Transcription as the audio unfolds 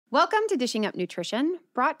Welcome to Dishing Up Nutrition,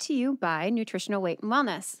 brought to you by Nutritional Weight and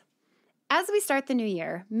Wellness. As we start the new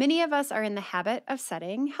year, many of us are in the habit of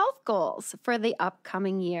setting health goals for the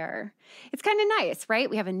upcoming year. It's kind of nice, right?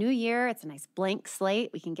 We have a new year. It's a nice blank slate.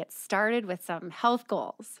 We can get started with some health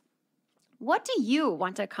goals. What do you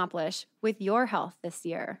want to accomplish with your health this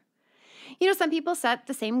year? Some people set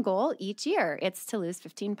the same goal each year. It's to lose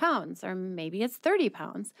 15 pounds, or maybe it's 30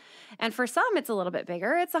 pounds. And for some, it's a little bit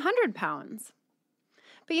bigger. It's 100 pounds.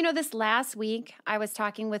 But this last week, I was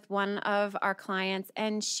talking with one of our clients,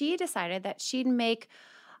 and she decided that she'd make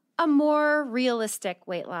a more realistic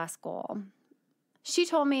weight loss goal. She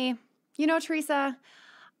told me, Teresa,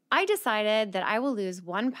 I decided that I will lose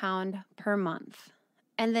 1 pound per month.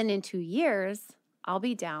 And then in 2 years, I'll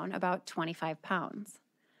be down about 25 pounds.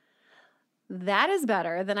 That is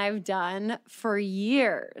better than I've done for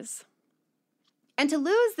years. And to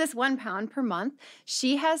lose this 1 pound per month,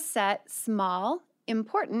 she has set small,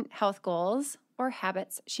 important health goals or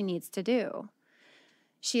habits she needs to do.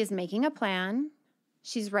 She is making a plan.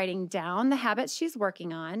 She's writing down the habits she's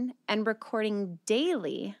working on and recording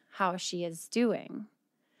daily how she is doing.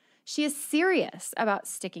 She is serious about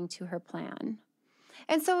sticking to her plan.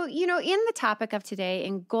 And so, in the topic of today,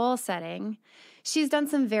 in goal setting, she's done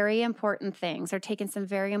some very important things or taken some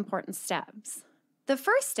very important steps. The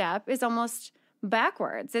first step is almost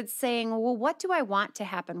backwards. It's saying, well, what do I want to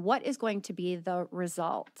happen? What is going to be the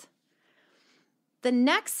result? The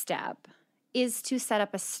next step is to set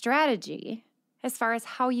up a strategy as far as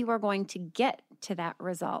how you are going to get to that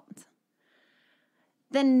result.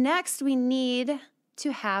 Then next, we need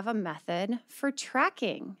to have a method for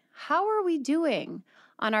tracking. How are we doing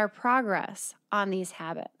on our progress on these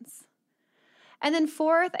habits? And then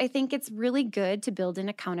fourth, I think it's really good to build in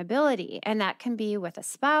accountability. And that can be with a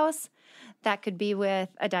spouse. That could be with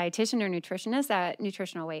a dietitian or nutritionist at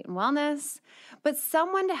Nutritional Weight and Wellness. But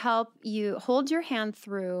someone to help you hold your hand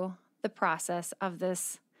through the process of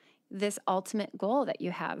this ultimate goal that you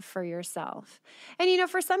have for yourself. And,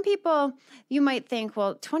 for some people, you might think,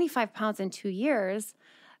 well, 25 pounds in 2 years,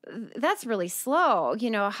 that's really slow.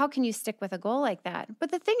 How can you stick with a goal like that? But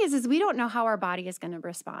the thing is we don't know how our body is going to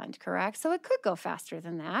respond, correct? So it could go faster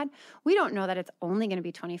than that. We don't know that it's only going to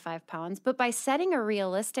be 25 pounds, but by setting a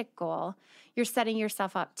realistic goal, you're setting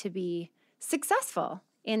yourself up to be successful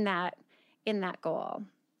in that goal.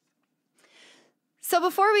 So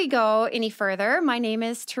before we go any further, my name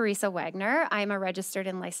is Teresa Wagner. I'm a registered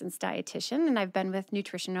and licensed dietitian, and I've been with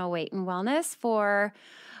Nutritional Weight and Wellness for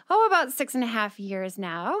about 6.5 years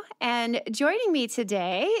now. And joining me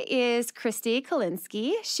today is Kristi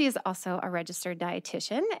Kalinsky. She is also a registered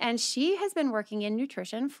dietitian, and she has been working in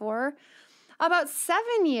nutrition for about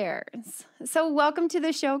 7 years. So welcome to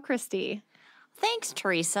the show, Kristi. Thanks,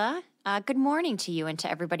 Teresa. Good morning to you and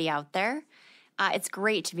to everybody out there. It's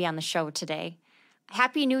great to be on the show today.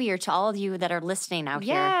 Happy New Year to all of you that are listening out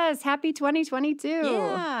here. Yes, happy 2022.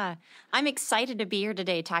 Yeah, I'm excited to be here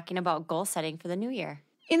today talking about goal setting for the new year.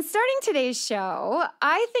 In starting today's show,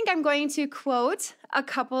 I think I'm going to quote a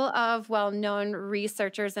couple of well-known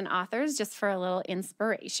researchers and authors just for a little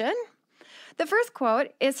inspiration. The first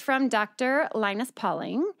quote is from Dr. Linus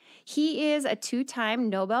Pauling. He is a 2-time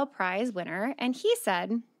Nobel Prize winner, and he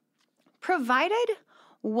said, provided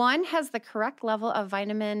one has the correct level of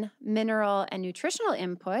vitamin, mineral, and nutritional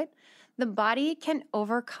input, the body can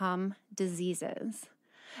overcome diseases.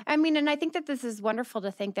 And I think that this is wonderful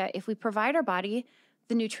to think that if we provide our body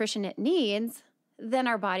the nutrition it needs, then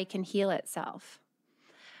our body can heal itself.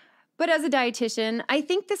 But as a dietitian, I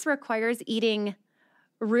think this requires eating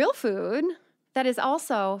real food that is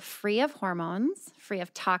also free of hormones, free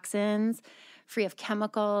of toxins, free of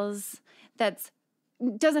chemicals, that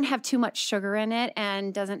doesn't have too much sugar in it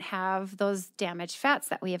and doesn't have those damaged fats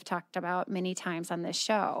that we have talked about many times on this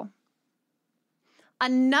show.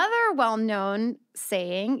 Another well-known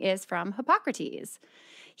saying is from Hippocrates.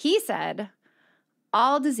 He said,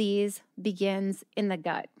 all disease begins in the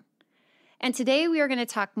gut. And today we are going to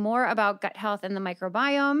talk more about gut health and the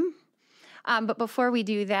microbiome. But before we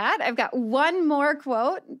do that, I've got one more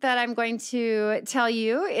quote that I'm going to tell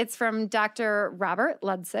you. It's from Dr. Robert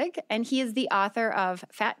Ludzig, and he is the author of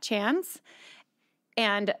Fat Chance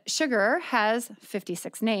and Sugar Has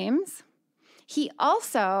 56 Names. He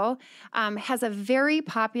also has a very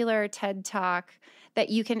popular TED Talk that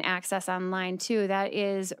you can access online too that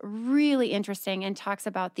is really interesting and talks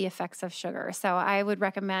about the effects of sugar. So I would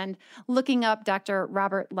recommend looking up Dr.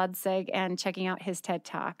 Robert Ludzig and checking out his TED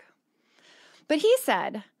Talk. But he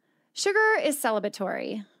said, sugar is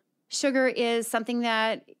celebratory. Sugar is something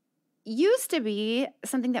that used to be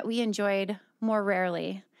something that we enjoyed more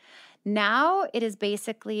rarely. Now it is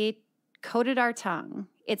basically coated our tongue.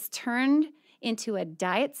 It's turned into a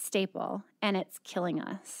diet staple, and it's killing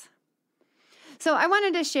us. So I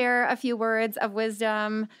wanted to share a few words of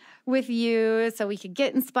wisdom with you so we could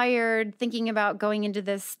get inspired thinking about going into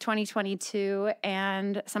this 2022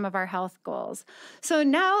 and some of our health goals. So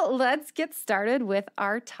now let's get started with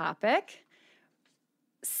our topic,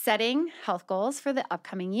 setting health goals for the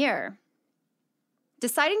upcoming year.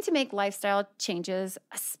 Deciding to make lifestyle changes,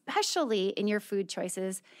 especially in your food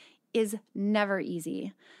choices, is never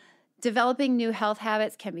easy. Developing new health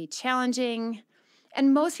habits can be challenging,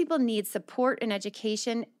 and most people need support and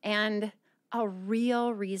education and a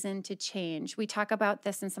real reason to change. We talk about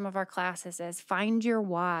this in some of our classes as find your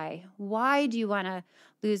why. Why do you want to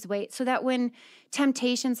lose weight? So that when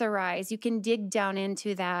temptations arise, you can dig down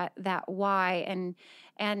into that why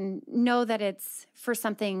and know that it's for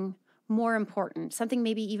something more important, something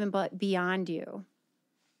maybe even beyond you.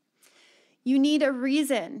 You need a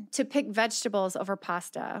reason to pick vegetables over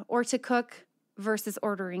pasta or to cook versus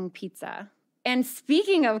ordering pizza. And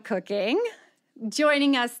speaking of cooking,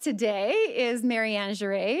 joining us today is Marianne,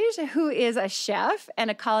 who is a chef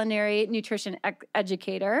and a culinary nutrition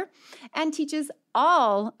educator and teaches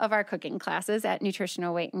all of our cooking classes at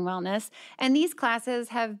Nutritional Weight and Wellness. And these classes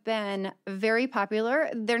have been very popular.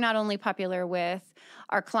 They're not only popular with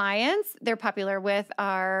our clients, they're popular with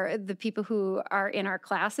the people who are in our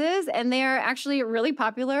classes, and they're actually really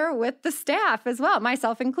popular with the staff as well,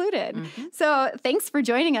 myself included. Mm-hmm. So thanks for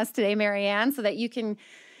joining us today, Marianne, so that you can,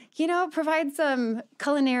 provide some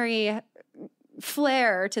culinary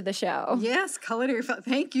flair to the show. Yes, culinary.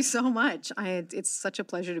 Thank you so much. It's such a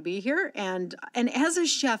pleasure to be here. And as a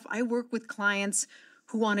chef, I work with clients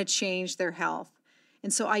who want to change their health.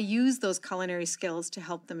 And so I use those culinary skills to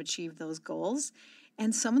help them achieve those goals.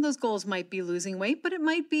 And some of those goals might be losing weight, but it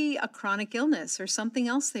might be a chronic illness or something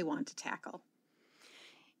else they want to tackle.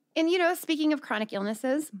 And, speaking of chronic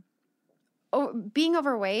illnesses, being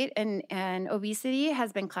overweight and obesity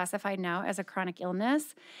has been classified now as a chronic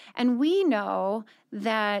illness. And we know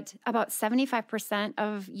that about 75%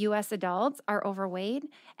 of U.S. adults are overweight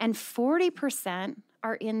and 40%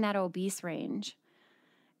 are in that obese range.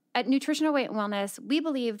 At Nutritional Weight and Wellness, we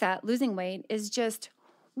believe that losing weight is just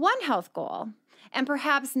one health goal and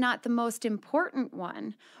perhaps not the most important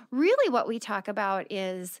one. Really what we talk about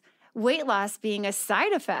is weight loss being a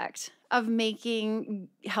side effect of making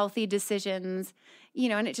healthy decisions,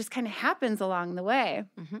 and it just kind of happens along the way.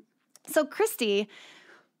 Mm-hmm. So Kristi,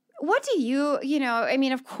 what do you,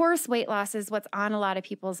 of course, weight loss is what's on a lot of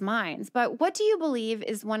people's minds, but what do you believe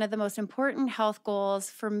is one of the most important health goals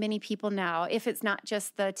for many people now, if it's not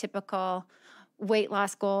just the typical weight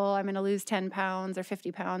loss goal, I'm going to lose 10 pounds or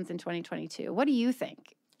 50 pounds in 2022? What do you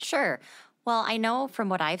think? Sure. Well, I know from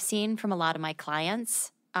what I've seen from a lot of my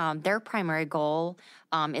clients, their primary goal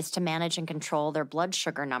is to manage and control their blood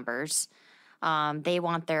sugar numbers. They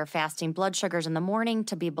want their fasting blood sugars in the morning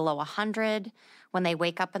to be below 100 when they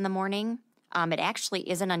wake up in the morning. It actually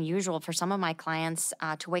isn't unusual for some of my clients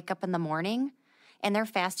to wake up in the morning and their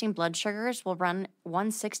fasting blood sugars will run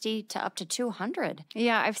 160 to up to 200.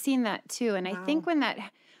 Yeah, I've seen that too. And wow. I think when that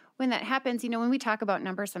happens, when we talk about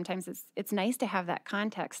numbers, sometimes it's nice to have that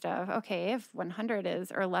context of, okay, if 100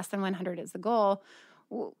 is or less than 100 is the goal,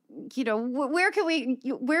 why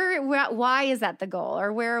is that the goal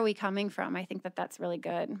or where are we coming from? I think that's really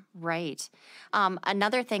good. Right.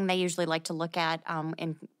 Another thing they usually like to look at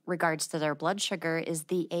in regards to their blood sugar is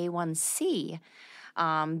the A1C.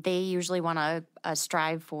 They usually want to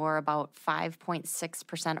strive for about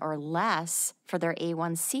 5.6% or less for their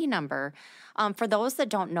A1C number. For those that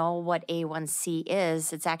don't know what A1C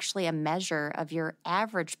is, it's actually a measure of your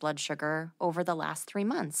average blood sugar over the last 3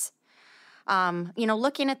 months.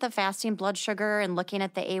 Looking at the fasting blood sugar and looking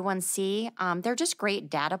at the A1C, they're just great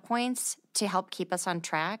data points to help keep us on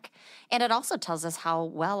track. And it also tells us how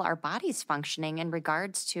well our body's functioning in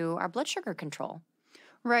regards to our blood sugar control.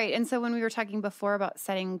 Right. And so when we were talking before about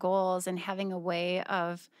setting goals and having a way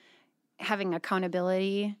of having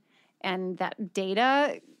accountability and that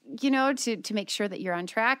data, to make sure that you're on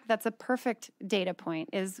track, that's a perfect data point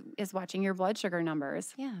is watching your blood sugar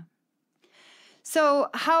numbers. Yeah. So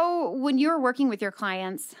when you're working with your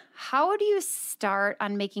clients, how do you start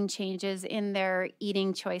on making changes in their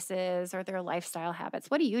eating choices or their lifestyle habits?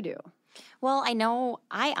 What do you do? Well,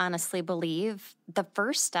 I honestly believe the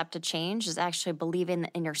first step to change is actually believing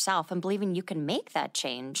in yourself and believing you can make that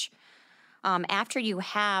change. After you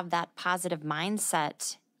have that positive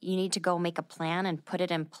mindset, you need to go make a plan and put it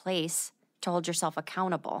in place to hold yourself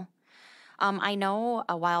accountable. I know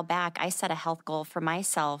a while back I set a health goal for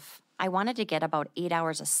myself. I wanted to get about 8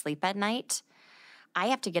 hours of sleep at night. I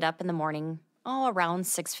have to get up in the morning, around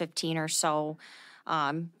 6:15 or so.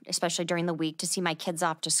 especially during the week, to see my kids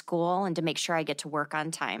off to school and to make sure I get to work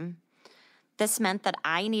on time. This meant that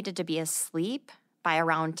I needed to be asleep by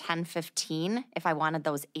around 10:15 if I wanted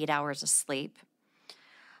those 8 hours of sleep.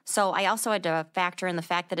 So I also had to factor in the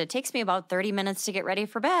fact that it takes me about 30 minutes to get ready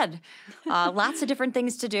for bed. Lots of different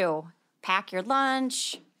things to do. Pack your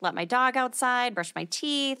lunch, let my dog outside, brush my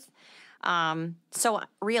teeth. So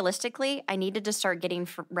realistically, I needed to start getting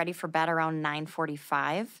ready for bed around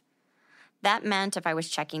 9:45. That meant if I was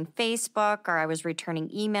checking Facebook or I was returning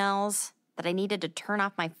emails, that I needed to turn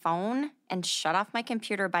off my phone and shut off my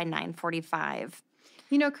computer by 9:45.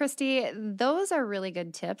 You know, Kristi, those are really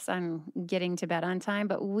good tips on getting to bed on time,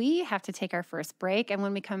 but we have to take our first break. And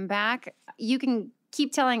when we come back, you can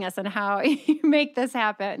keep telling us on how you make this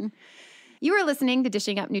happen. You are listening to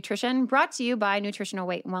Dishing Up Nutrition, brought to you by Nutritional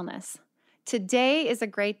Weight and Wellness. Today is a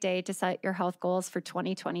great day to set your health goals for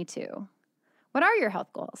 2022. What are your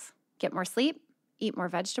health goals? Get more sleep, eat more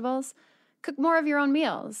vegetables, cook more of your own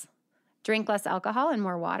meals, drink less alcohol and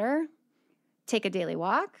more water, take a daily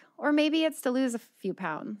walk, or maybe it's to lose a few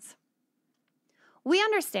pounds. We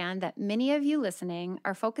understand that many of you listening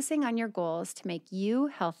are focusing on your goals to make you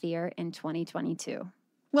healthier in 2022.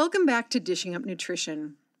 Welcome back to Dishing Up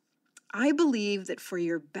Nutrition. I believe that for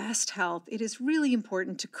your best health, it is really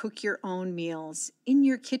important to cook your own meals in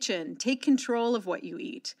your kitchen. Take control of what you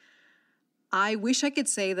eat. I wish I could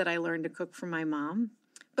say that I learned to cook from my mom,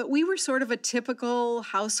 but we were sort of a typical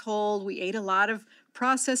household. We ate a lot of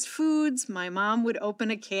processed foods. My mom would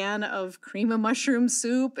open a can of cream of mushroom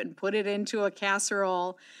soup and put it into a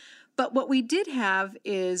casserole. But what we did have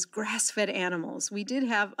is grass-fed animals. We did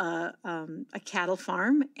have a cattle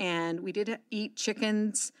farm, and we did eat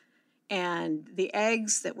chickens and the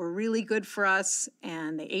eggs that were really good for us,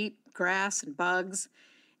 and they ate grass and bugs.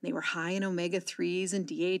 They were high in omega-3s and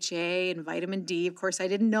DHA and vitamin D. Of course, I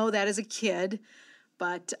didn't know that as a kid,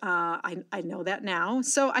 but I know that now.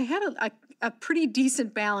 So I had a pretty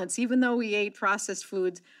decent balance. Even though we ate processed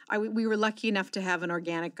foods, we were lucky enough to have an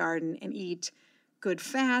organic garden and eat good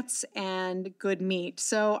fats and good meat.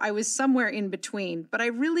 So I was somewhere in between, but I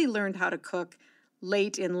really learned how to cook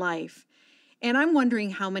late in life. And I'm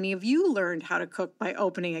wondering how many of you learned how to cook by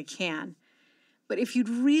opening a can. But if you'd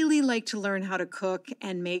really like to learn how to cook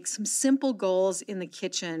and make some simple goals in the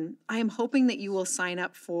kitchen, I am hoping that you will sign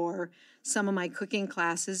up for some of my cooking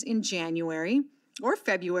classes in January or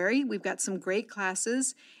February. We've got some great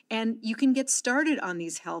classes, and you can get started on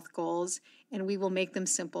these health goals, and we will make them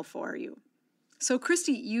simple for you. So,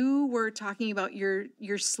 Kristi, you were talking about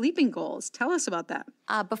your sleeping goals. Tell us about that.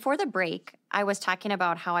 Before the break, I was talking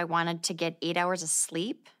about how I wanted to get 8 hours of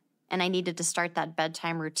sleep, and I needed to start that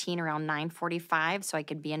bedtime routine around 9:45 so I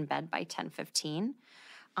could be in bed by 10:15.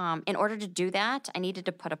 In order to do that, I needed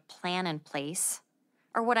to put a plan in place.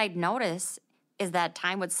 Or what I'd notice is that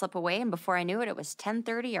time would slip away, and before I knew it, it was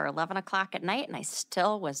 10:30 or 11 o'clock at night, and I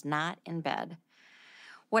still was not in bed.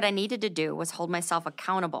 What I needed to do was hold myself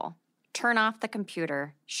accountable, turn off the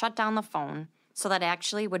computer, shut down the phone, so that I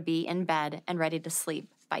actually would be in bed and ready to sleep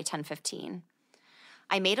by 10:15.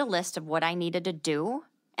 I made a list of what I needed to do,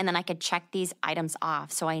 and then I could check these items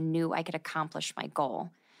off so I knew I could accomplish my goal.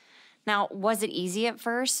 Now, was it easy at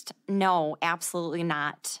first? No, absolutely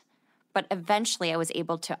not. But eventually I was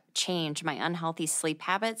able to change my unhealthy sleep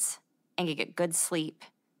habits and get good sleep.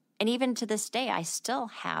 And even to this day, I still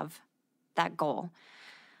have that goal.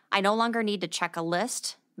 I no longer need to check a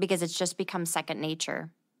list because it's just become second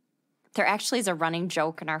nature. There actually is a running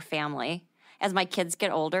joke in our family. As my kids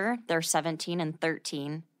get older, they're 17 and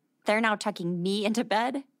 13, they're now tucking me into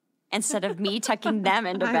bed instead of me tucking them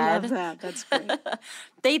into bed. I love that. That's great.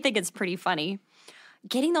 They think it's pretty funny.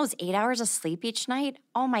 Getting those 8 hours of sleep each night,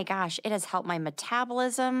 oh my gosh, it has helped my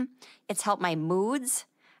metabolism. It's helped my moods.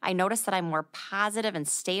 I notice that I'm more positive and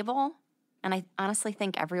stable. And I honestly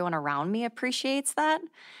think everyone around me appreciates that.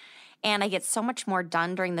 And I get so much more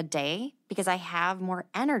done during the day because I have more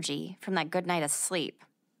energy from that good night of sleep.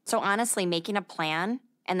 So honestly, making a plan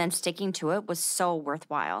and then sticking to it was so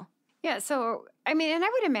worthwhile. Yeah, so, I mean, and I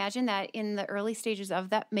would imagine that in the early stages of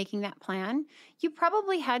that, making that plan, you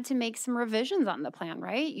probably had to make some revisions on the plan,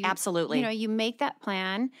 right? Absolutely. You know, you make that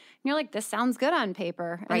plan, and you're like, this sounds good on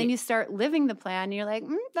paper. And then you start living the plan, and you're like,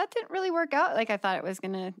 that didn't really work out like I thought it was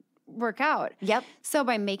going to work out. Yep. So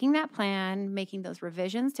by making that plan, making those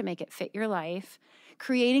revisions to make it fit your life,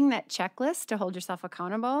 creating that checklist to hold yourself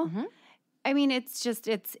accountable, I mean,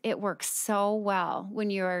 it works so well when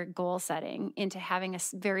you're goal setting into having a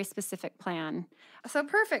very specific plan. So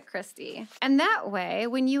perfect, Kristi. And that way,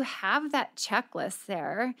 when you have that checklist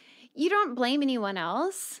there, you don't blame anyone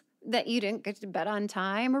else that you didn't get to bed on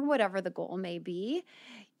time or whatever the goal may be.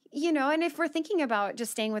 And if we're thinking about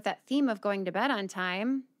just staying with that theme of going to bed on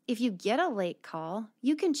time, if you get a late call,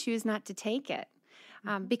 you can choose not to take it.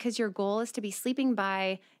 Because your goal is to be sleeping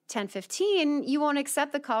by 10:15, you won't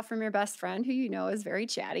accept the call from your best friend who you know is very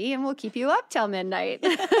chatty and will keep you up till midnight.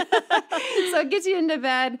 So it gets you into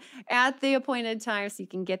bed at the appointed time so you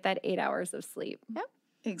can get that 8 hours of sleep. Yep.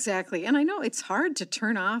 Exactly. And I know it's hard to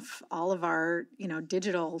turn off all of our,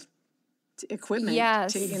 digital equipment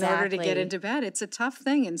Yes, in order to get exactly. into bed. It's a tough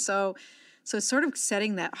thing. And so sort of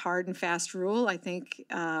setting that hard and fast rule, I think,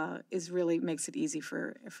 is really makes it easy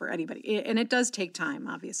for anybody. And it does take time,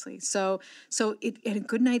 obviously. So and a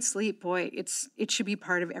good night's sleep, boy, it should be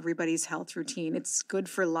part of everybody's health routine. It's good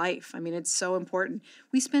for life. I mean, it's so important.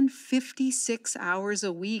 We spend 56 hours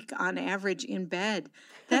a week on average in bed.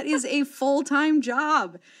 That is a full-time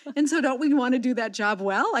job. And so don't we want to do that job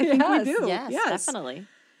well? I think we do. Yes, definitely.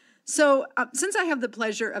 So since I have the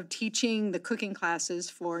pleasure of teaching the cooking classes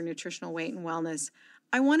for nutritional weight and wellness,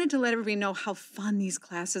 I wanted to let everybody know how fun these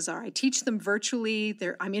classes are. I teach them virtually.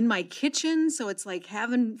 I'm in my kitchen, so it's like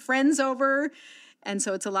having friends over. And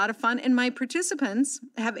so it's a lot of fun. And my participants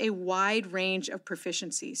have a wide range of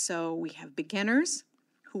proficiency. So we have beginners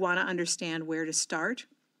who want to understand where to start,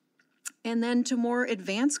 and then to more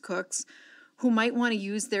advanced cooks who might want to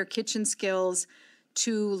use their kitchen skills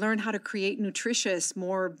to learn how to create nutritious,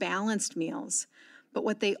 more balanced meals. But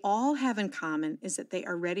what they all have in common is that they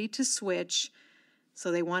are ready to switch. So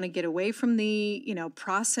they want to get away from the,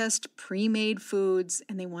 processed, pre-made foods,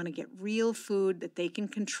 and they want to get real food that they can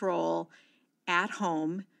control at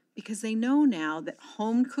home, because they know now that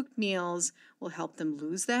home-cooked meals will help them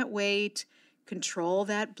lose that weight, control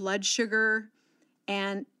that blood sugar,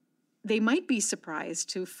 and they might be surprised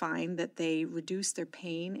to find that they reduce their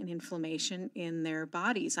pain and inflammation in their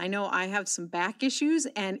bodies. I know I have some back issues,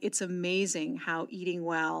 and it's amazing how eating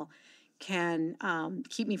well can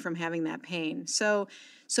keep me from having that pain. So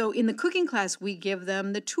in the cooking class, we give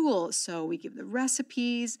them the tools. So we give the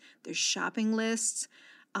recipes, there's shopping lists.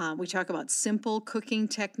 We talk about simple cooking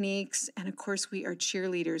techniques. And of course, we are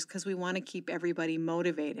cheerleaders because we want to keep everybody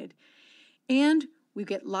motivated. And we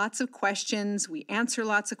get lots of questions, we answer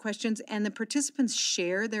lots of questions, and the participants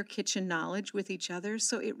share their kitchen knowledge with each other.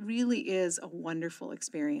 So it really is a wonderful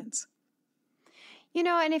experience.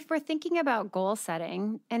 And if we're thinking about goal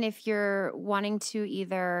setting, and if you're wanting to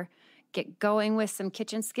either get going with some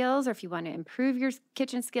kitchen skills, or if you want to improve your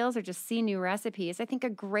kitchen skills or just see new recipes, I think a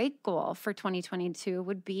great goal for 2022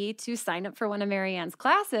 would be to sign up for one of Marianne's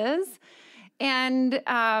classes and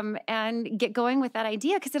get going with that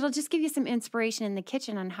idea, because it'll just give you some inspiration in the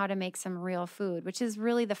kitchen on how to make some real food, which is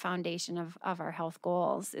really the foundation of our health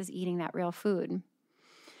goals, is eating that real food.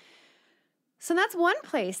 So that's one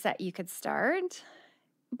place that you could start.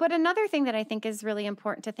 But another thing that I think is really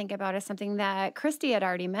important to think about is something that Kristi had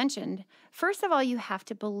already mentioned. First of all, you have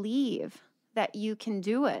to believe that you can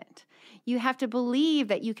do it. You have to believe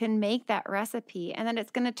that you can make that recipe and that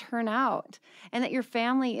it's going to turn out and that your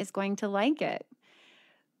family is going to like it.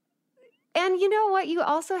 And you know what you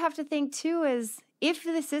also have to think too is, if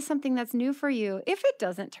this is something that's new for you, if it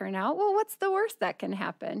doesn't turn out, well, what's the worst that can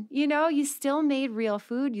happen? You still made real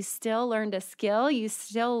food. You still learned a skill. You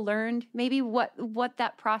still learned maybe what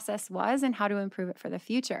that process was and how to improve it for the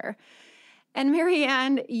future. And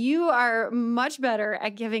Marianne, you are much better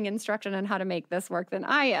at giving instruction on how to make this work than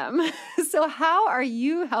I am. So how are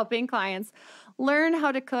you helping clients learn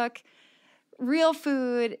how to cook real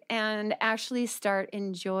food and actually start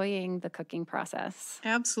enjoying the cooking process?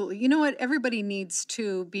 Absolutely. You know what? Everybody needs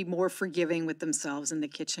to be more forgiving with themselves in the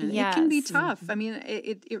kitchen. Yes. It can be tough. I mean,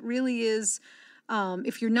 it really is.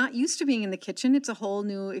 If you're not used to being in the kitchen, it's a whole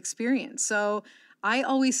new experience. So I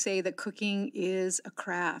always say that cooking is a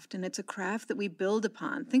craft, and it's a craft that we build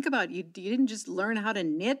upon. Think about it. You didn't just learn how to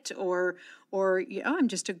knit or I'm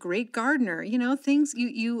just a great gardener. Things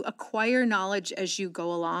you acquire knowledge as you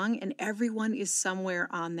go along, and everyone is somewhere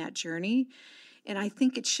on that journey. And I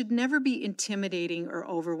think it should never be intimidating or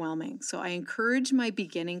overwhelming. So I encourage my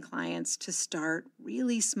beginning clients to start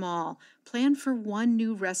really small. Plan for one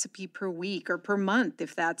new recipe per week or per month,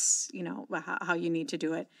 if that's, how you need to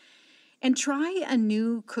do it. And try a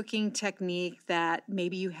new cooking technique that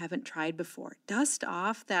maybe you haven't tried before. Dust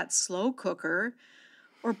off that slow cooker,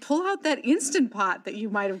 or pull out that Instant Pot that you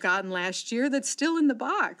might have gotten last year that's still in the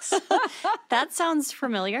box. That sounds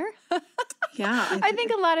familiar. Yeah. I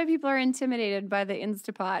think a lot of people are intimidated by the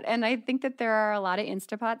Instapot, and I think that there are a lot of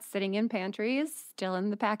Instapots sitting in pantries, still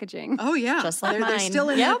in the packaging. Oh yeah, just like mine. They're still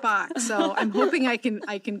in the box. So I'm hoping I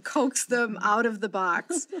can coax them out of the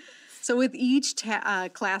box. So with each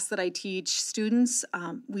class that I teach students,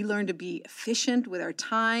 we learn to be efficient with our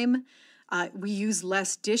time. We use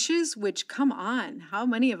less dishes, which, come on, how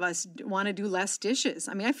many of us want to do less dishes?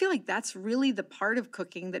 I mean, I feel like that's really the part of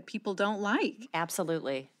cooking that people don't like.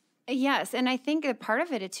 Absolutely. Yes, and I think a part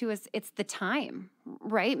of it too is it's the time,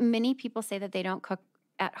 right? Many people say that they don't cook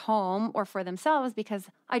at home or for themselves because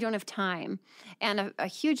I don't have time. And a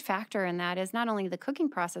huge factor in that is not only the cooking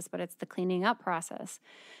process, but it's the cleaning up process.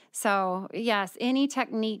 So yes, any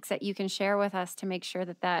techniques that you can share with us to make sure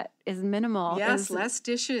that that is minimal. Yes, is, less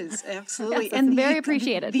dishes, absolutely. Yes, and very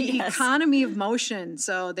appreciated. The Yes. economy of motion.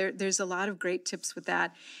 So there's a lot of great tips with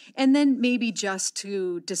that. And then maybe just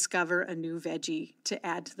to discover a new veggie to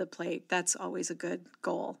add to the plate. That's always a good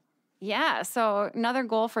goal. Yeah. So another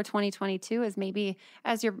goal for 2022 is maybe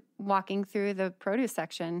as you're walking through the produce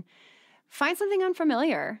section, find something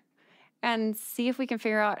unfamiliar and see if we can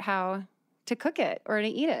figure out how to cook it or to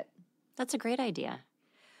eat it. That's a great idea.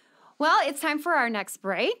 Well, it's time for our next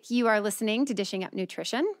break. You are listening to Dishing Up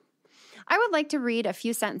Nutrition. I would like to read a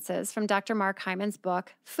few sentences from Dr. Mark Hyman's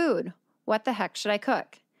book, Food, What the Heck Should I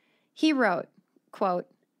Cook? He wrote, quote,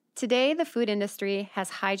 "Today the food industry has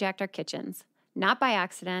hijacked our kitchens, not by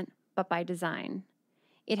accident, but by design.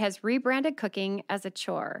 It has rebranded cooking as a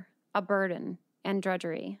chore, a burden, and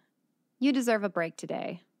drudgery. You deserve a break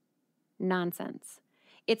today. Nonsense.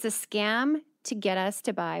 It's a scam to get us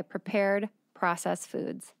to buy prepared, processed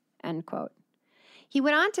foods," end quote. He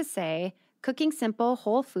went on to say, cooking simple,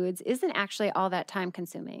 whole foods isn't actually all that time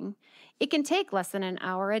consuming. It can take less than an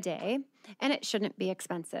hour a day, and it shouldn't be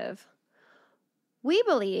expensive. We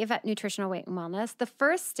believe at Nutritional Weight and Wellness, the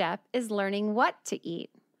first step is learning what to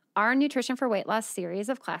eat. Our Nutrition for Weight Loss series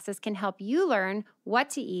of classes can help you learn what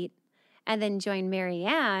to eat and then join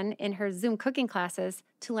Marianne in her Zoom cooking classes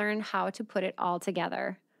to learn how to put it all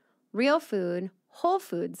together. Real food, whole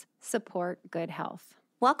foods support good health.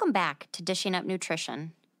 Welcome back to Dishing Up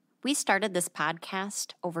Nutrition. We started this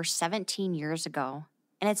podcast over 17 years ago,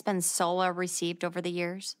 and it's been so well received over the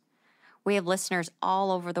years. We have listeners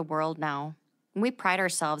all over the world now, and we pride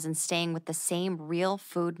ourselves in staying with the same real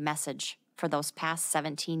food message for those past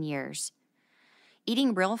 17 years.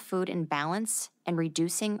 Eating real food in balance and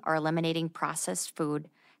reducing or eliminating processed food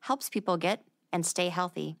helps people get and stay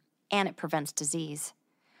healthy, and it prevents disease.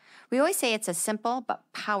 We always say it's a simple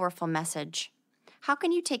but powerful message. How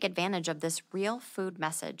can you take advantage of this real food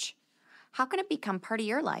message? How can it become part of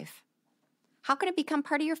your life? How can it become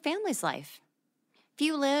part of your family's life? If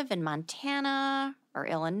you live in Montana or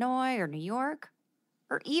Illinois or New York,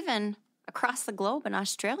 or even across the globe in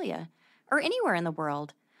Australia, or anywhere in the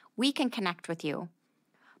world, we can connect with you.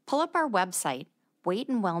 Pull up our website,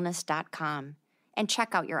 weightandwellness.com, and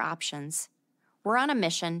check out your options. We're on a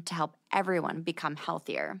mission to help everyone become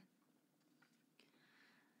healthier.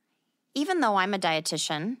 Even though I'm a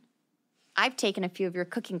dietitian, I've taken a few of your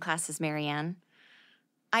cooking classes, Marianne.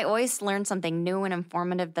 I always learn something new and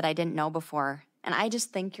informative that I didn't know before, and I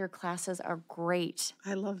just think your classes are great.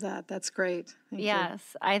 I love that. That's great. Thank you.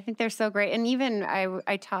 Yes, I think they're so great. And even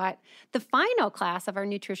I taught the final class of our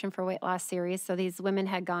Nutrition for Weight Loss series. So these women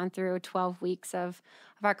had gone through 12 weeks of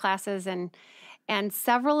our classes, and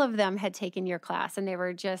several of them had taken your class, and they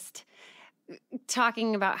were just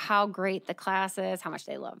talking about how great the class is, how much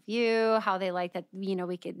they love you, how they like that,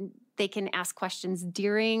 they can ask questions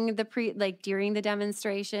during the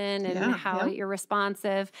demonstration, and how you're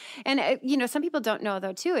responsive. And some people don't know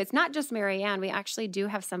though too, it's not just Marianne. We actually do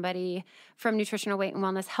have somebody from Nutritional Weight and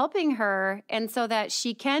Wellness helping her, and so that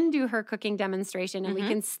she can do her cooking demonstration and we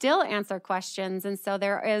can still answer questions. And so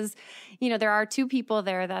there is, there are two people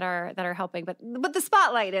there that are helping, but the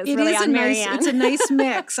spotlight is really on Marianne. It's a nice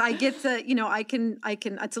mix. I get the, I can,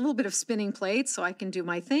 it's a little bit of spinning plates, so I can do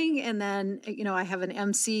my thing. And then, I have an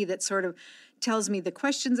MC that sort of tells me the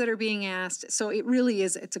questions that are being asked. So it really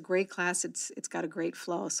is, it's a great class. It's got a great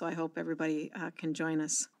flow. So I hope everybody can join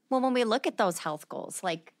us. Well, when we look at those health goals,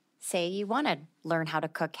 like say you want to learn how to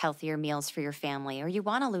cook healthier meals for your family, or you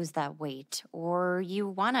want to lose that weight, or you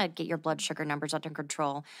want to get your blood sugar numbers under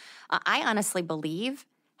control, I honestly believe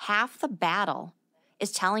half the battle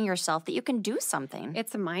is telling yourself that you can do something.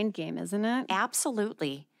 It's a mind game, isn't it?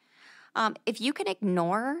 Absolutely. If you can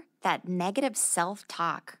ignore that negative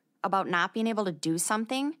self-talk about not being able to do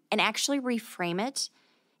something and actually reframe it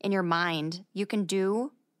in your mind, you can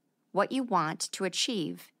do what you want to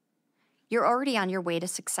achieve. You're already on your way to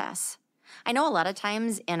success. I know a lot of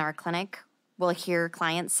times in our clinic, we'll hear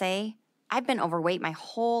clients say, I've been overweight my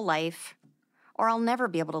whole life, or I'll never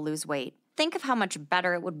be able to lose weight. Think of how much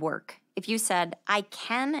better it would work if you said, I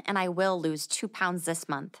can and I will lose 2 pounds this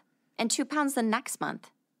month, and 2 pounds the next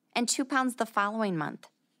month, and 2 pounds the following month.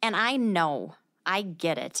 And I know I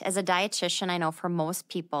get it. As a dietitian, I know for most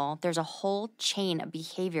people, there's a whole chain of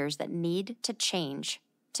behaviors that need to change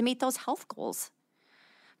to meet those health goals.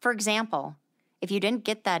 For example, if you didn't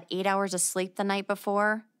get that 8 hours of sleep the night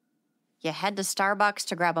before, you head to Starbucks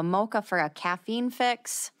to grab a mocha for a caffeine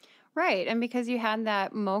fix. Right. And because you had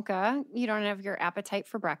that mocha, you don't have your appetite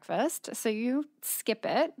for breakfast. So you skip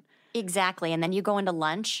it. Exactly. And then you go into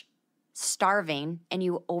lunch starving and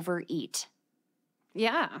you overeat.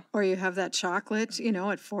 Yeah. Or you have that chocolate,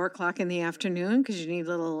 at 4 o'clock in the afternoon because you need a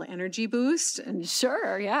little energy boost. And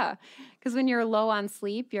Sure. Yeah. Because when you're low on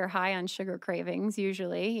sleep, you're high on sugar cravings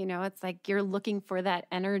usually. It's like you're looking for that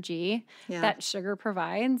energy that sugar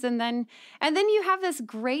provides. And then you have this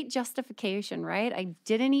great justification, right? I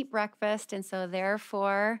didn't eat breakfast. And so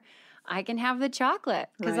therefore I can have the chocolate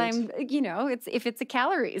because Right. it's a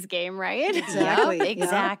calories game, right? Exactly. Yep, Yeah.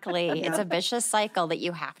 exactly. It's Yeah. a vicious cycle that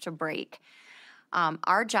you have to break.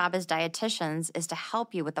 Our job as dietitians is to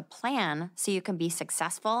help you with a plan so you can be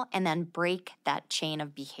successful and then break that chain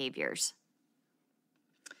of behaviors.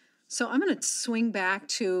 So I'm going to swing back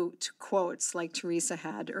to quotes like Teresa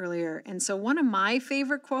had earlier. And so one of my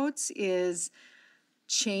favorite quotes is,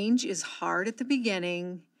 change is hard at the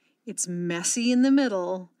beginning, it's messy in the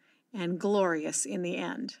middle, and glorious in the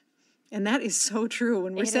end. And that is so true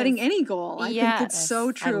when we're setting is. any goal. I think it's so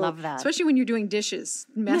Yes, I true. love that. Especially when you're doing dishes,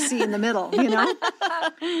 messy in the middle,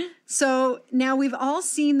 So now we've all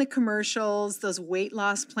seen the commercials, those weight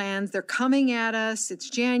loss plans. They're coming at us. It's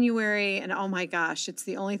January, and oh my gosh, it's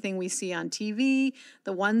the only thing we see on TV.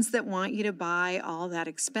 The ones that want you to buy all that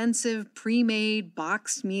expensive pre-made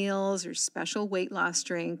boxed meals or special weight loss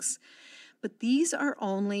drinks. But these are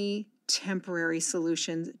only temporary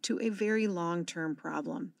solutions to a very long-term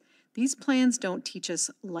problem. These plans don't teach us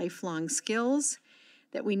lifelong skills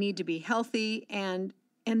that we need to be healthy, and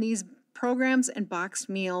these programs and boxed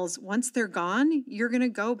meals, once they're gone, you're going to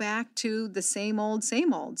go back to the same old,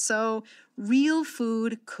 same old. So real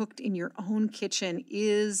food cooked in your own kitchen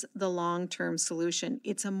is the long-term solution.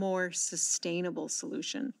 It's a more sustainable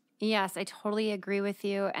solution. Yes, I totally agree with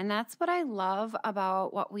you. And that's what I love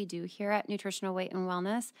about what we do here at Nutritional Weight and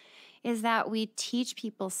Wellness is that we teach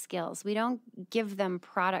people skills. We don't give them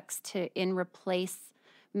products in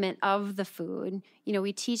replacement of the food.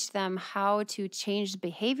 We teach them how to change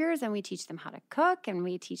behaviors, and we teach them how to cook, and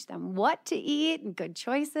we teach them what to eat and good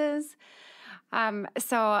choices.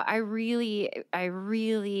 So I really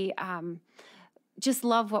just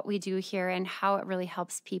love what we do here and how it really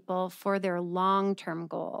helps people for their long-term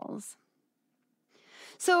goals.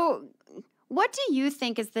 So what do you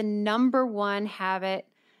think is the number one habit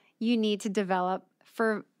you need to develop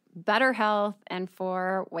for better health and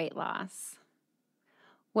for weight loss?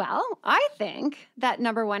 Well, I think that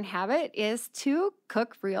number one habit is to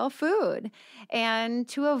cook real food and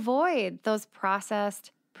to avoid those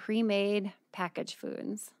processed, pre-made packaged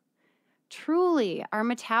foods. Truly, our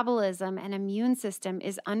metabolism and immune system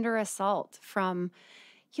is under assault from,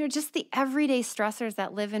 just the everyday stressors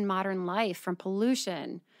that live in modern life, from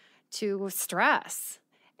pollution to stress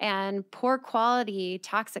and poor quality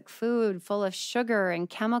toxic food full of sugar and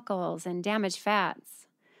chemicals and damaged fats.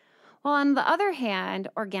 While on the other hand,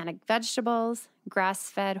 organic vegetables,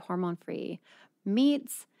 grass-fed, hormone-free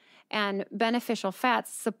meats, and beneficial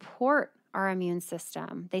fats support our immune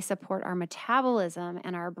system. They support our metabolism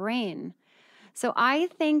and our brain. So I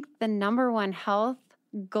think the number one health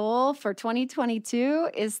goal for 2022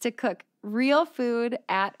 is to cook real food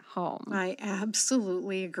at home. I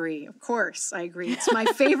absolutely agree. Of course, I agree. It's my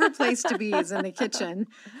favorite place to be is in the kitchen.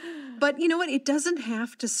 But you know what? It doesn't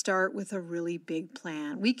have to start with a really big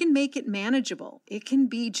plan. We can make it manageable. It can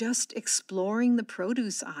be just exploring the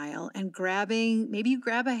produce aisle and maybe you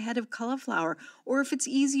grab a head of cauliflower, or if it's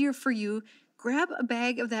easier for you, grab a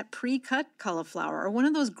bag of that pre-cut cauliflower or one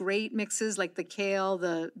of those great mixes like the kale,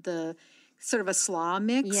 the sort of a slaw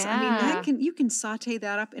mix. Yeah. You can saute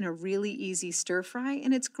that up in a really easy stir fry,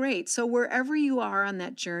 and it's great. So wherever you are on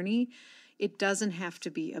that journey, it doesn't have to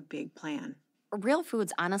be a big plan. Real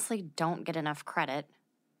foods honestly don't get enough credit.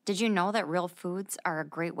 Did you know that real foods are a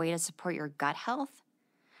great way to support your gut health?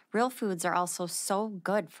 Real foods are also so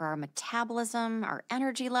good for our metabolism, our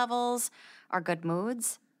energy levels, our good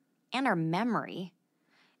moods, and our memory.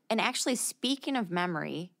 And actually, speaking of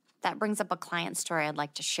memory, that brings up a client story I'd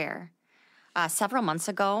like to share. Several months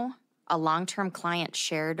ago, a long-term client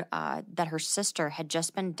shared that her sister had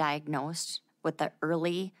just been diagnosed with the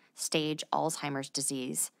early stage Alzheimer's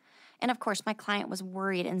disease. And of course, my client was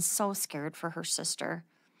worried and so scared for her sister.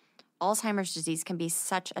 Alzheimer's disease can be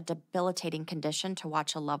such a debilitating condition to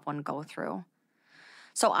watch a loved one go through.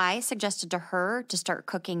 So I suggested to her to start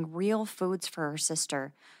cooking real foods for her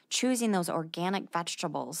sister, choosing those organic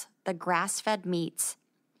vegetables, the grass-fed meats,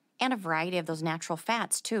 and a variety of those natural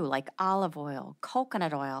fats too, like olive oil,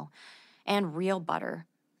 coconut oil, and real butter,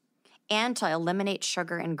 and to eliminate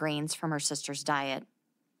sugar and grains from her sister's diet.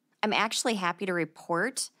 I'm actually happy to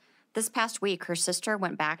report this past week her sister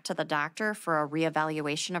went back to the doctor for a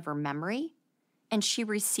reevaluation of her memory, and she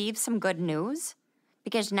received some good news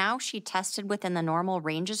because now she tested within the normal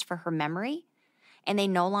ranges for her memory, and they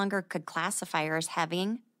no longer could classify her as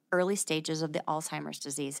having early stages of the Alzheimer's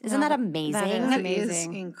disease. Isn't that amazing? That is That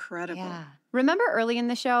amazing. is incredible. Yeah. Remember early in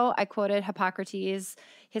the show, I quoted Hippocrates,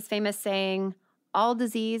 his famous saying, all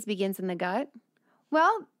disease begins in the gut?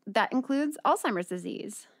 Well, that includes Alzheimer's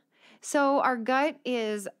disease. So our gut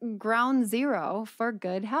is ground zero for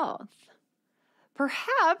good health.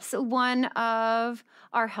 Perhaps one of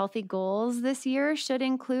our healthy goals this year should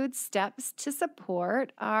include steps to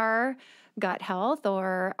support our gut health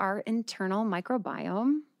or our internal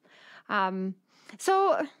microbiome.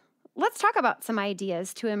 So let's talk about some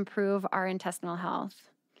ideas to improve our intestinal health.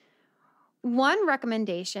 One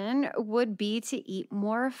recommendation would be to eat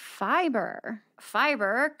more fiber.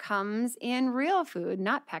 Fiber comes in real food,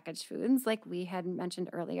 not packaged foods like we had mentioned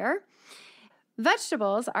earlier.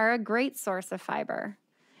 Vegetables are a great source of fiber.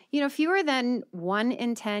 Fewer than 1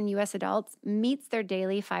 in 10 U.S. adults meets their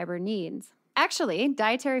daily fiber needs. Actually,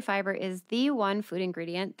 dietary fiber is the one food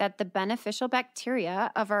ingredient that the beneficial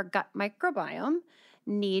bacteria of our gut microbiome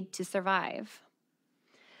need to survive.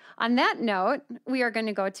 On that note, we are going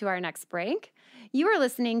to go to our next break. You are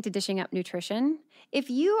listening to Dishing Up Nutrition. If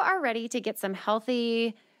you are ready to get some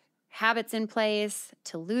healthy habits in place,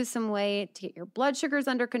 to lose some weight, to get your blood sugars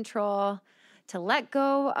under control, to let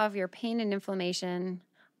go of your pain and inflammation,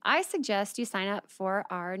 I suggest you sign up for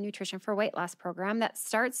our Nutrition for Weight Loss program that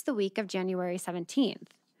starts the week of January 17th.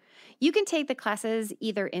 You can take the classes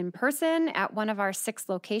either in person at one of our 6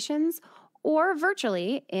 locations or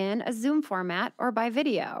virtually in a Zoom format or by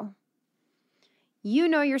video. You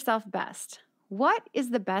know yourself best. What is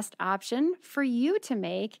the best option for you to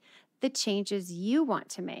make the changes you want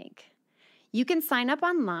to make? You can sign up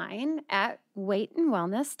online at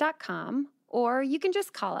weightandwellness.com, or you can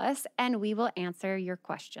just call us and we will answer your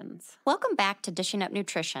questions. Welcome back to Dishing Up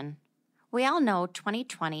Nutrition. We all know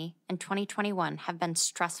 2020 and 2021 have been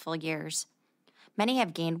stressful years. Many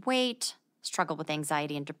have gained weight, struggled with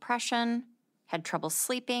anxiety and depression, had trouble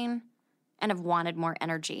sleeping, and have wanted more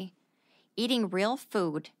energy. Eating real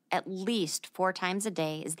food at least 4 times a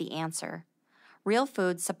day is the answer. Real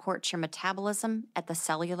food supports your metabolism at the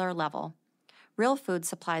cellular level. Real food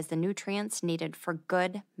supplies the nutrients needed for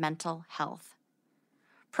good mental health.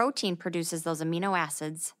 Protein produces those amino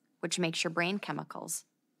acids, which makes your brain chemicals.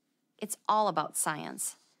 It's all about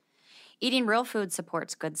science. Eating real food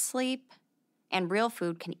supports good sleep, and real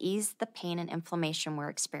food can ease the pain and inflammation we're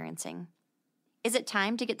experiencing. Is it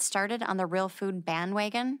time to get started on the real food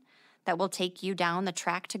bandwagon that will take you down the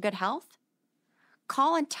track to good health?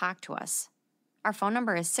 Call and talk to us. Our phone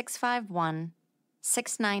number is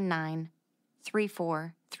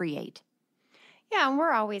 651-699-3438. Yeah, and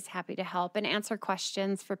we're always happy to help and answer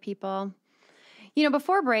questions for people.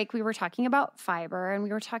 Before break, we were talking about fiber, and we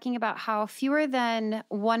were talking about how fewer than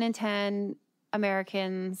 1 in 10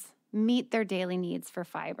 Americans meet their daily needs for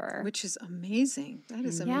fiber. Which is amazing. That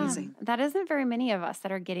is amazing. That isn't very many of us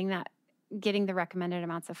that are getting the recommended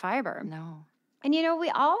amounts of fiber. No. And we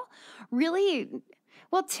all really,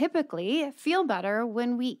 typically feel better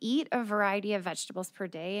when we eat a variety of vegetables per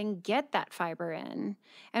day and get that fiber in.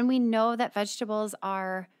 And we know that vegetables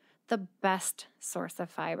are the best source of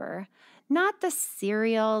fiber, not the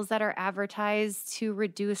cereals that are advertised to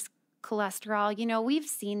reduce cholesterol. We've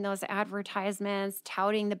seen those advertisements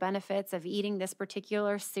touting the benefits of eating this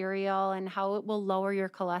particular cereal and how it will lower your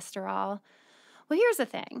cholesterol. Well, here's the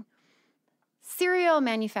thing. Cereal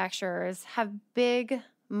manufacturers have big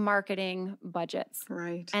marketing budgets.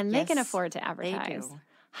 Right. And they can afford to advertise. They do.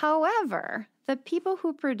 However, the people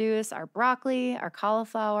who produce our broccoli, our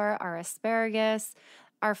cauliflower, our asparagus,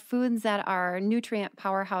 our foods that are nutrient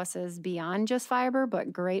powerhouses beyond just fiber,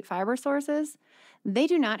 but great fiber sources, they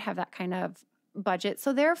do not have that kind of budget.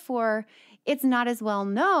 So therefore, it's not as well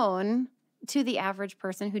known to the average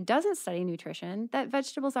person who doesn't study nutrition that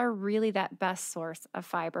vegetables are really that best source of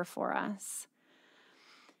fiber for us.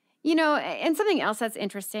 And something else that's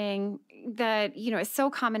interesting that, is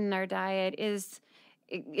so common in our diet is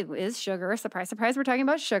sugar. Surprise, surprise, we're talking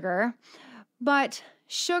about sugar. But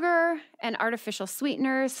sugar and artificial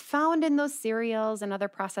sweeteners found in those cereals and other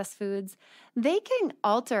processed foods, they can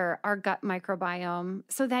alter our gut microbiome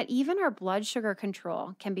so that even our blood sugar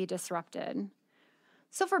control can be disrupted.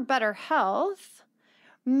 So for better health,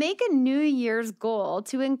 make a New Year's goal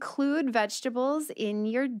to include vegetables in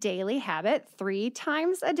your daily habit 3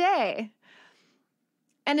 times a day.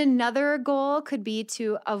 And another goal could be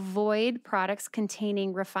to avoid products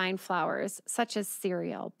containing refined flours, such as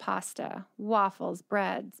cereal, pasta, waffles,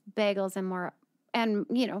 breads, bagels, and more, and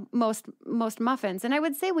most muffins. And I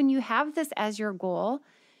would say when you have this as your goal,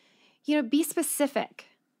 be specific.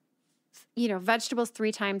 Vegetables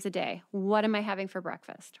 3 times a day. What am I having for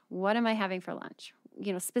breakfast? What am I having for lunch?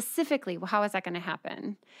 Specifically, how is that going to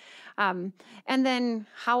happen? And then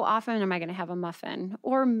how often am I going to have a muffin?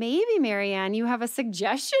 Or maybe, Marianne, you have a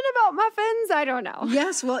suggestion about muffins? I don't know.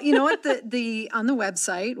 Yes. Well, you know what? On the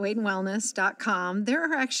website, weightandwellness.com, there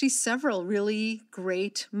are actually several really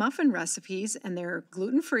great muffin recipes, and they're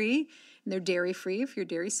gluten-free and they're dairy-free if you're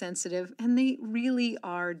dairy sensitive, and they really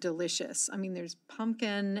are delicious. I mean, there's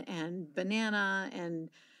pumpkin and banana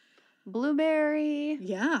and blueberry.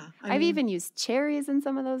 Yeah. I've even used cherries in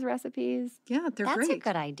some of those recipes. Yeah, they're That's great. a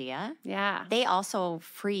good idea. Yeah. They also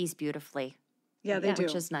freeze beautifully. Yeah, they do.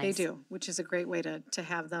 Which is nice. They do, which is a great way to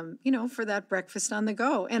have them, for that breakfast on the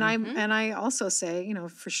go. And I also say,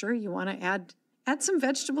 for sure you want to add some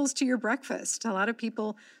vegetables to your breakfast. A lot of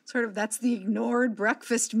people that's the ignored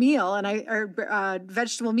breakfast meal or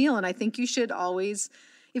vegetable meal, and I think you should always,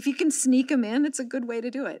 if you can sneak them in, it's a good way to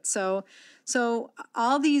do it. So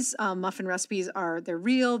all these muffin recipes they're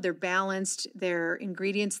real, they're balanced, they're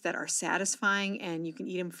ingredients that are satisfying, and you can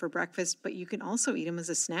eat them for breakfast, but you can also eat them as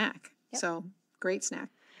a snack. Yep. So great snack.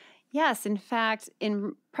 Yes. In fact,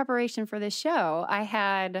 in preparation for this show, I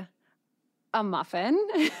had a muffin.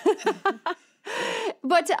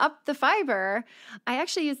 But to up the fiber, I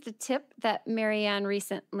actually used a tip that Marianne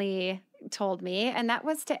recently told me, and that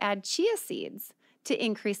was to add chia seeds to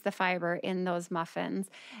increase the fiber in those muffins.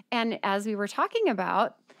 And as we were talking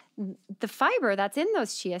about, the fiber that's in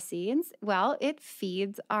those chia seeds, well, it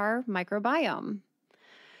feeds our microbiome.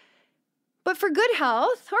 But for good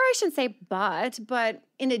health, or I shouldn't say but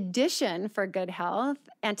in addition for good health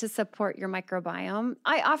and to support your microbiome,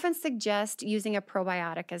 I often suggest using a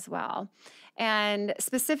probiotic as well, and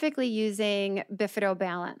specifically using Bifido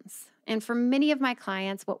Balance. And for many of my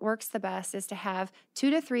clients, what works the best is to have 2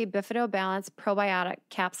 to 3 Bifido Balance probiotic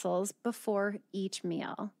capsules before each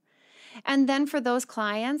meal. And then for those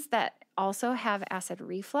clients that also have acid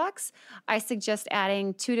reflux, I suggest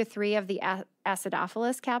adding 2 to 3 of the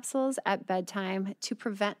acidophilus capsules at bedtime to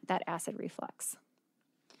prevent that acid reflux.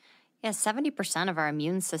 Yeah, 70% of our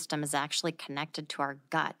immune system is actually connected to our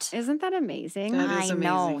gut. Isn't that amazing? That is I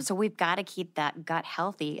know. amazing. So we've got to keep that gut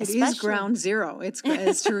healthy. It is ground zero. It's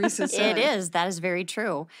as Teresa said. It is. That is very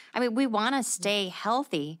true. I mean, we want to stay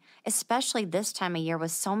healthy, especially this time of year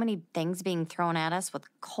with so many things being thrown at us with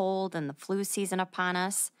cold and the flu season upon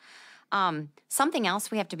us. Something else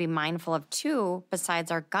we have to be mindful of too, besides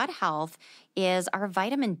our gut health, is our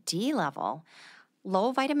vitamin D level.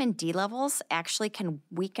 Low vitamin D levels actually can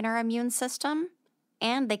weaken our immune system,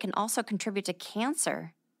 and they can also contribute to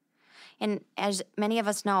cancer. And as many of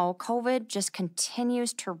us know, COVID just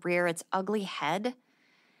continues to rear its ugly head,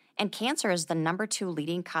 and cancer is the number 2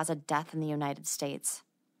 leading cause of death in the United States.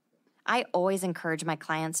 I always encourage my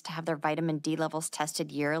clients to have their vitamin D levels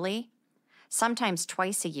tested yearly, sometimes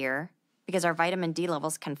twice a year, because our vitamin D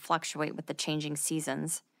levels can fluctuate with the changing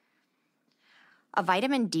seasons. A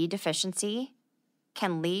vitamin D deficiency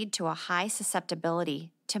can lead to a high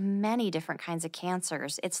susceptibility to many different kinds of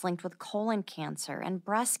cancers. It's linked with colon cancer and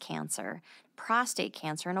breast cancer, prostate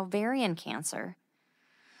cancer, and ovarian cancer.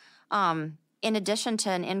 In addition to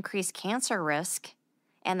an increased cancer risk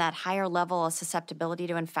and that higher level of susceptibility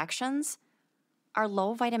to infections, our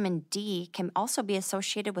low vitamin D can also be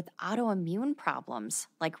associated with autoimmune problems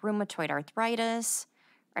like rheumatoid arthritis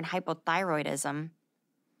and hypothyroidism.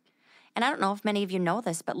 And I don't know if many of you know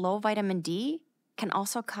this, but low vitamin D can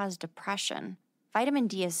also cause depression. Vitamin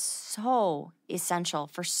D is so essential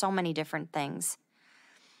for so many different things.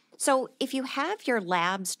 So if you have your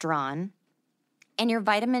labs drawn and your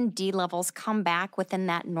vitamin D levels come back within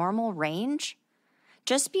that normal range,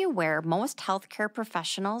 just be aware most healthcare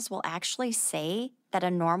professionals will actually say that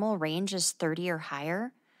a normal range is 30 or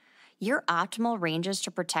higher. Your optimal ranges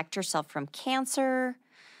to protect yourself from cancer,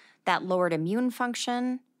 that lowered immune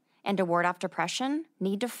function, and to ward off depression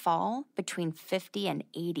need to fall between 50 and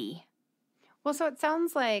 80. Well, so it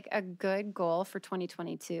sounds like a good goal for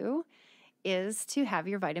 2022 is to have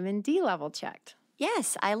your vitamin D level checked.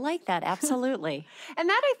 Yes, I like that. Absolutely. And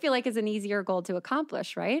that I feel like is an easier goal to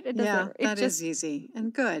accomplish, right? That is easy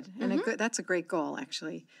and good. And that's a great goal,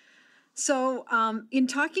 actually. So in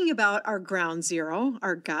talking about our ground zero,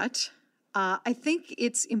 our gut, I think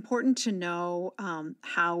it's important to know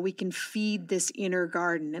how we can feed this inner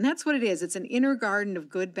garden. And that's what it is. It's an inner garden of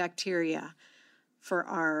good bacteria for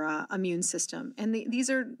our immune system. And these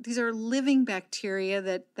are living bacteria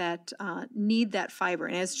that need that fiber.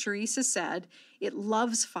 And as Teresa said, it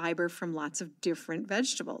loves fiber from lots of different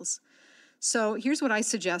vegetables. So here's what I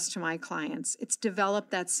suggest to my clients. It's develop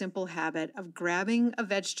that simple habit of grabbing a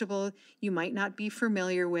vegetable you might not be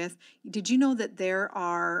familiar with. Did you know that there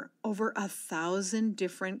are over 1,000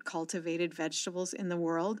 different cultivated vegetables in the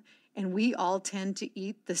world, and we all tend to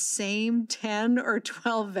eat the same 10 or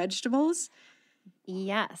 12 vegetables?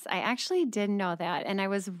 Yes, I actually did know that. And I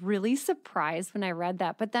was really surprised when I read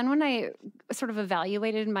that. But then when I sort of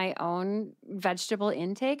evaluated my own vegetable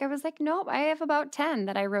intake, I was like, nope, I have about 10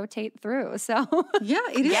 that I rotate through. So Yeah,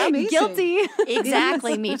 it is amazing. guilty.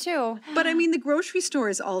 Exactly, me too. But I mean, the grocery store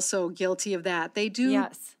is also guilty of that. They do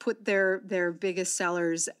Yes. put their biggest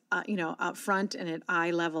sellers, up front and at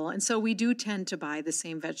eye level, and so we do tend to buy the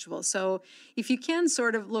same vegetables. So if you can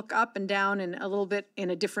sort of look up and down and a little bit in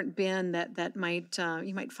a different bin, that might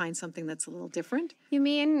you might find something that's a little different. You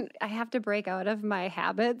mean I have to break out of my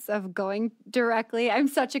habits of going directly? I'm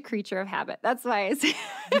such a creature of habit. That's why I say,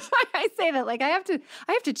 I say that. Like I have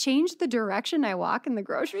to change the direction I walk in the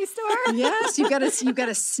grocery store. Yes, you got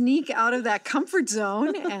to sneak out of that comfort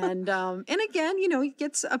zone, and again, it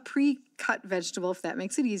gets a pre-cut vegetable if that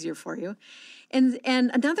makes it easier for you. And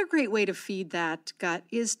another great way to feed that gut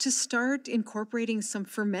is to start incorporating some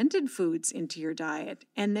fermented foods into your diet.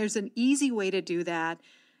 And there's an easy way to do that.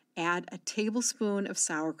 Add a tablespoon of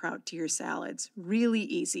sauerkraut to your salads. Really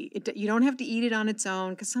easy. You don't have to eat it on its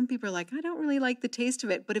own, because some people are like, I don't really like the taste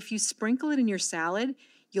of it. But if you sprinkle it in your salad,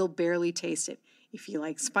 you'll barely taste it. If you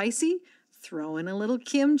like spicy, throw in a little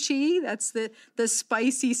kimchi. That's the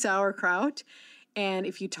spicy sauerkraut. And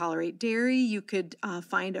if you tolerate dairy, you could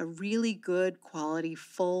find a really good quality,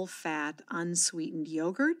 full-fat, unsweetened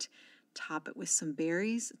yogurt. Top it with some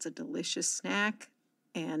berries. It's a delicious snack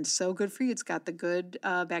and so good for you. It's got the good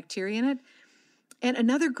bacteria in it. And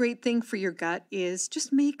another great thing for your gut is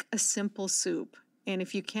just make a simple soup. And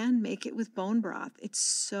if you can, make it with bone broth. It's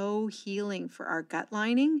so healing for our gut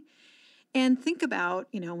lining. And think about,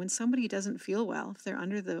 when somebody doesn't feel well, if they're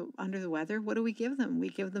under the weather, what do we give them? We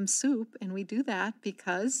give them soup, and we do that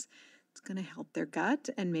because it's going to help their gut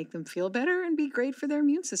and make them feel better and be great for their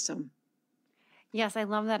immune system. Yes, I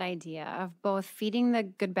love that idea of both feeding the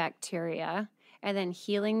good bacteria and then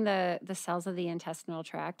healing the cells of the intestinal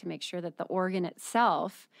tract to make sure that the organ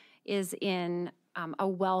itself is in a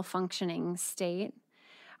well-functioning state.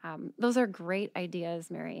 Those are great ideas,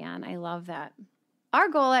 Marianne. I love that. Our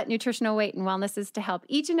goal at Nutritional Weight and Wellness is to help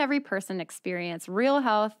each and every person experience real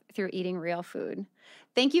health through eating real food.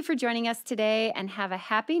 Thank you for joining us today, and have a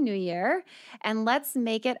happy new year. And let's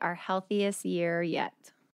make it our healthiest year yet.